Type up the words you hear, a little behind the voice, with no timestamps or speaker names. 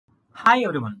Hi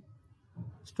everyone.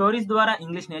 Stories ద్వారా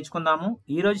English నేర్చుకుందాము.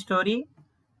 ఈరోజు story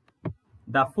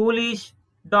the foolish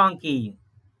donkey.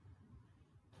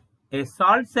 A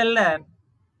salt seller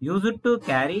used to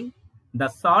carry the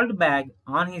salt bag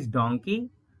on his donkey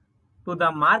to the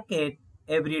market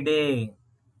every day.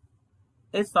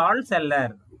 A salt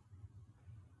seller,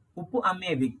 ఉప్పు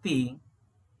అమ్మే వ్యక్తి,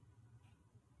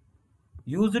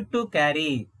 used to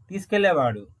carry,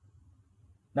 తీసుకెళ్లేవాడు,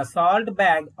 the salt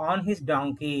bag on his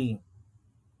donkey,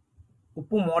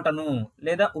 ఉప్పు మూటను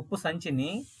లేదా ఉప్పు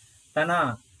సంచిని తన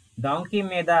donkey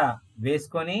మీద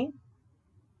వేసుకొని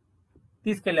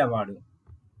తీసుకెళ్లేవాడు.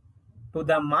 టు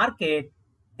ద మార్కెట్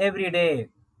ఎవ్రీడే,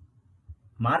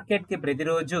 మార్కెట్కి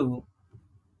ప్రతిరోజు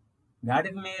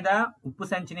గాడి మీద ఉప్పు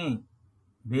సంచిని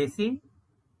వేసి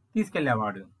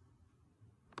తీసుకెళ్లేవాడు.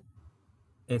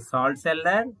 ఏ salt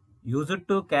seller used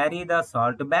to carry the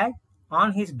salt bag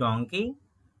on his donkey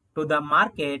to the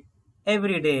market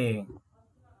everyday.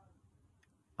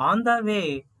 On the way,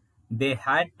 they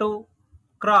had to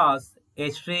cross a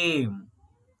stream.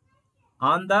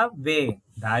 On the way,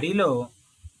 దారిలో,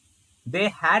 they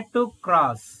had to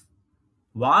cross,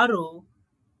 వారు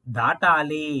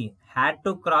దాటాలి. had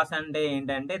to cross అంటే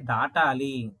ఏంటంటే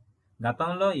దాటాలి.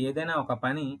 గతంలో ఏదైనా ఒక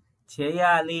పని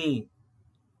చేయాలి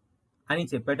అని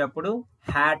చెప్పేటప్పుడు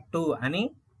had to అని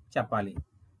చెప్పాలి.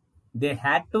 they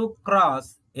had to cross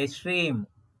a stream,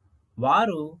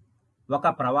 వారు ఒక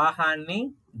ప్రవాహాన్ని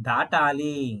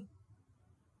దాటాలి.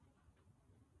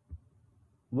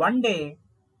 One day,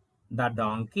 the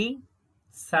donkey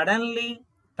suddenly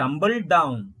tumbled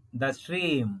down the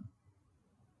stream,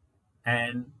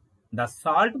 and the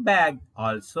salt bag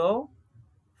also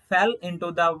fell into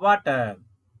the water.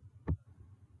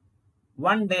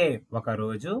 One day, ఒక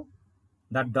రోజు,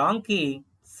 the donkey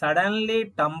suddenly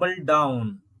tumbled down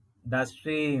the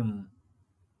stream.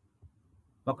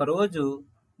 ఒక రోజు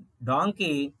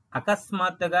donkey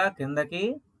అకస్మాత్తుగా కిందకి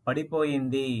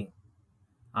పడిపోయింది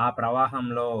ఆ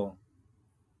ప్రవాహంలో.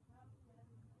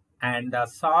 And the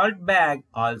salt bag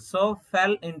also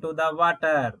full into the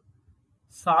water,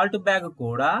 salt bag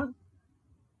కూడా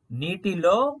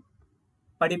నీటిలో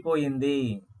పడిపోయింది.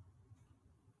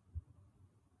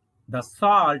 The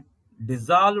salt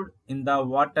dissolved in the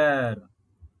water,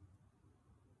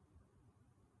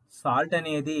 salt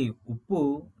అనేది ఉప్పు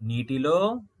నీటిలో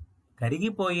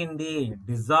కరిగిపోయింది.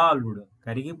 డిజాల్వ్డ్,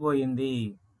 కరిగిపోయింది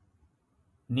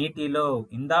నీటిలో.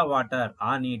 ఇన్ ద వాటర్,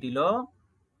 ఆ నీటిలో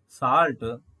సాల్ట్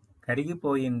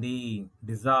కరిగిపోయింది,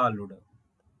 డిజాల్వ్డ్.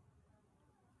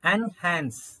 అండ్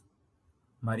హ్యాన్స్,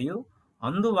 మరియు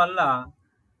అందువల్ల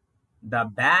the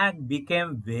bag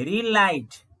became very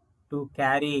light to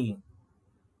carry,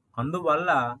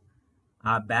 అందువల్ల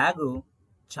ఆ బ్యాగు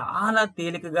చాలా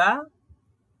తేలికగా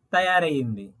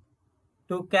తయారయ్యింది.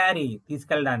 టు క్యారీ,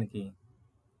 తీసుకెళ్ళడానికి.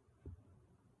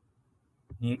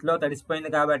 నీటిలో తడిసిపోయింది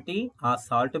కాబట్టి ఆ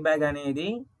సాల్ట్ బ్యాగ్ అనేది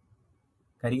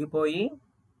కరిగిపోయి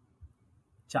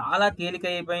చాలా తేలిక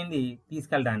అయిపోయింది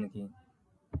తీసుకెళ్ళడానికి.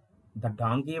 The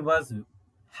donkey was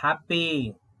happy,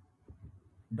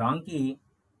 donkey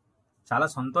చాలా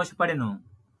సంతోషపడెను.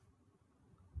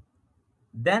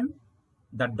 Then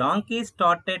the donkey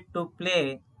started to play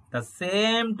the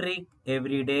same trick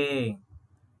every day.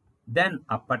 Then,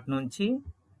 అప్పటి నుంచి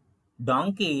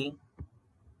డాంకీ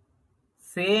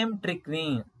సేమ్ ట్రిక్ని,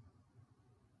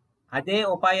 అదే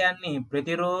ఉపాయాన్ని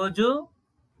ప్రతిరోజు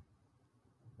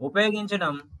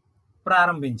ఉపయోగించడం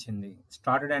ప్రారంభించింది.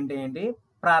 స్టార్టెడ్ అంటే ఏంటి?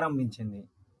 ప్రారంభించింది.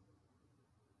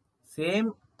 సేమ్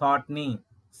థాట్ని,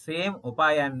 సేమ్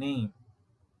ఉపాయాన్ని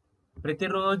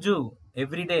ప్రతిరోజు,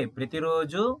 ఎవ్రీడే,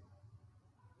 ప్రతిరోజు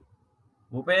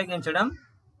ఉపయోగించడం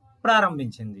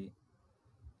ప్రారంభించింది.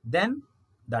 Then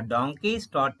the donkey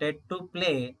started to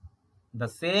play the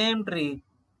same trick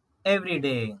every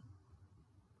day.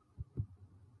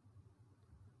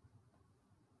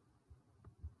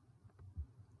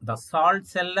 The salt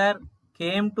seller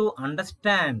came to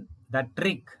understand the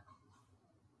trick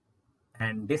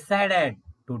and decided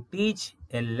to teach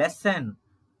a lesson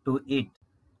to it.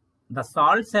 The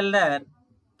salt seller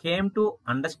came to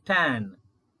understand,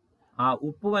 ఆ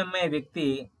ఉప్పు అమ్మే వ్యక్తి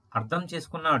అర్థం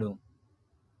చేసుకున్నాడు.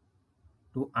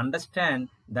 To understand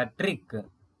the trick,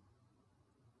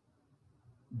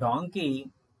 donkey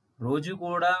రోజు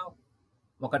కూడా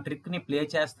ఒక ట్రిక్ని play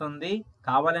చేస్తుంది,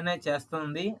 కావాలనే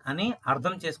చేస్తుంది అని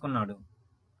అర్థం చేసుకున్నాడు.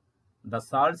 The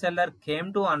salt seller came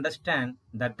to understand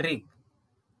the trick,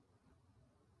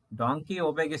 donkey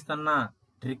ఉపయోగిస్తున్న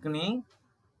ట్రిక్ని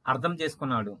అర్థం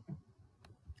చేసుకున్నాడు.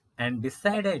 And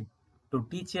decided to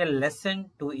teach a lesson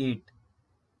to it,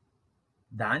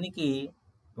 దానికి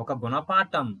ఒక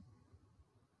గుణపాఠం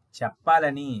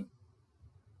చెప్పాలని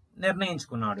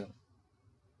నిర్ణయించుకున్నాడు.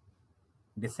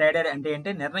 డిసైడెడ్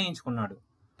అంటే నిర్ణయించుకున్నాడు.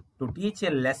 To teach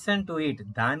a lesson to it,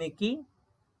 దానికి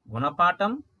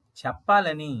గుణపాఠం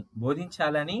చెప్పాలని,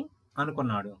 బోధించాలని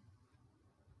అనుకున్నాడు.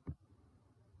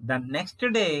 The next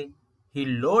day he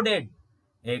loaded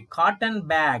a cotton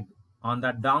bag on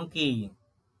the donkey.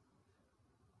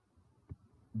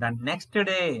 The next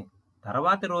day,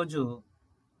 తర్వాతి రోజు,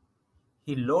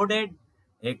 he loaded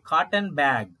a cotton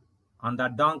bag on the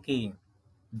donkey.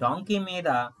 Donkey మీద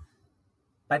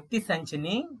పత్తి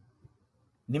సంచిని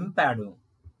నింపాడు.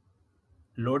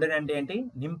 లోడెడ్ అంటే ఏంటి?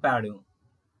 నింపాడు.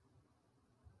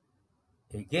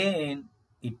 Again,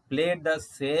 it played the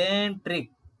same trick,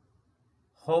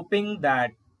 hoping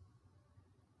that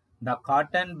the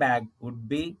cotton bag would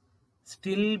be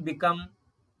still become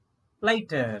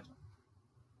lighter.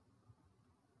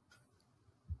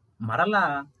 మరలా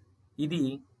ఇది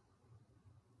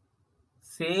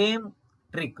same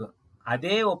trick,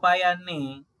 అదే ఉపాయాన్ని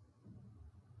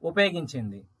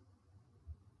ఉపయోగించింది.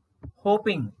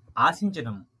 హోపింగ్,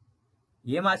 ఆశించడం.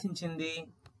 ఏం ఆశించింది?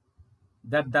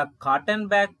 That the cotton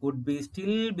bag would be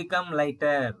still become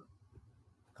lighter.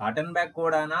 Cotton bag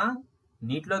కూడానా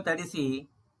నీటిలో తడిసి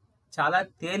చాలా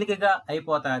తేలికగా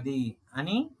అయిపోతుంది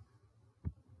అని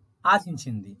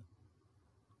ఆశించింది.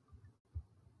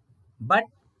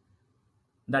 But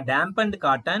the డాంపెండ్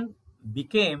cotton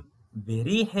became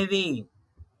very heavy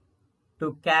to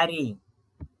carry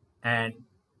and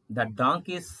the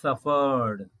donkey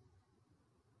suffered.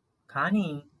 కానీ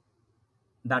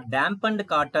ద డాంపెండ్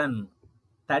కాటన్,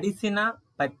 తడిసిన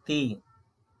పత్తి,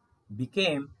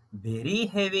 became very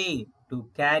heavy to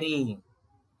carry,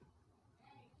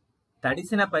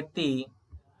 తడిసిన పత్తి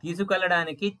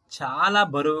తీసుకెళ్ళడానికి చాలా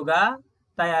బరువుగా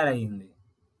తయారయింది.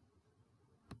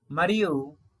 మరియు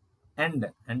అండ్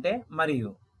అంటే మరియు,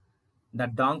 ద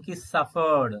డాంకీ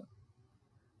సఫర్డ్,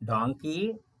 డాంకీ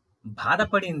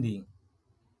బాధపడింది.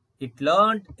 ఇట్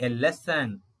లెర్న్డ్ ఎ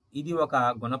లెసన్, ఇది ఒక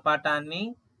గుణపాఠాన్ని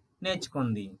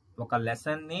నేర్చుకుంది, ఒక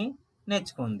లెసన్ని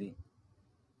నేర్చుకుంది.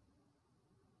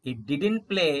 It didn't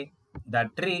play the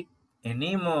trick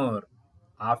anymore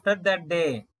after that day.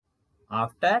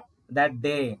 After that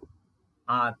day,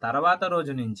 ఆ తర్వాత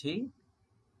రోజు నుంచి,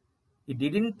 it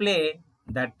didn't play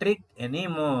the trick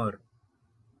anymore,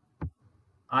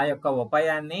 ఆ యొక్క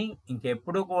ఉపాయాన్ని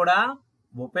ఇంకెప్పుడు కూడా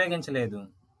ఉపయోగించలేదు.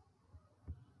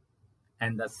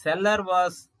 And the seller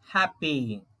was happy,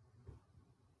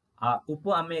 ఆ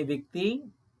ఉప్పు అమ్మే వ్యక్తి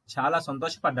చాలా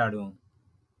సంతోషపడ్డాడు.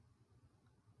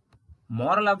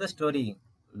 Moral of the story,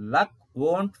 luck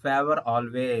won't favour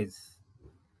always.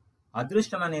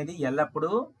 అదృష్టం అనేది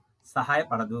ఎల్లప్పుడూ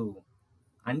సహాయపడదు.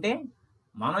 అంటే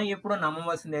మనం ఎప్పుడు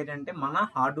నమ్మవలసింది ఏంటంటే మన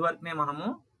హార్డ్ వర్క్నే మనము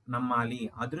నమ్మాలి.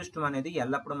 అదృష్టం అనేది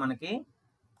ఎల్లప్పుడూ మనకి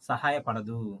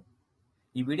సహాయపడదు.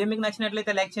 ఈ వీడియో మీకు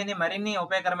నచ్చినట్లయితే లైక్ చేయండి. మరిన్ని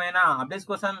ఉపయోగకరమైన అప్డేట్స్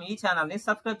కోసం ఈ ఛానల్ని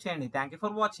సబ్స్క్రైబ్ చేయండి. Thank you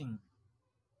for watching.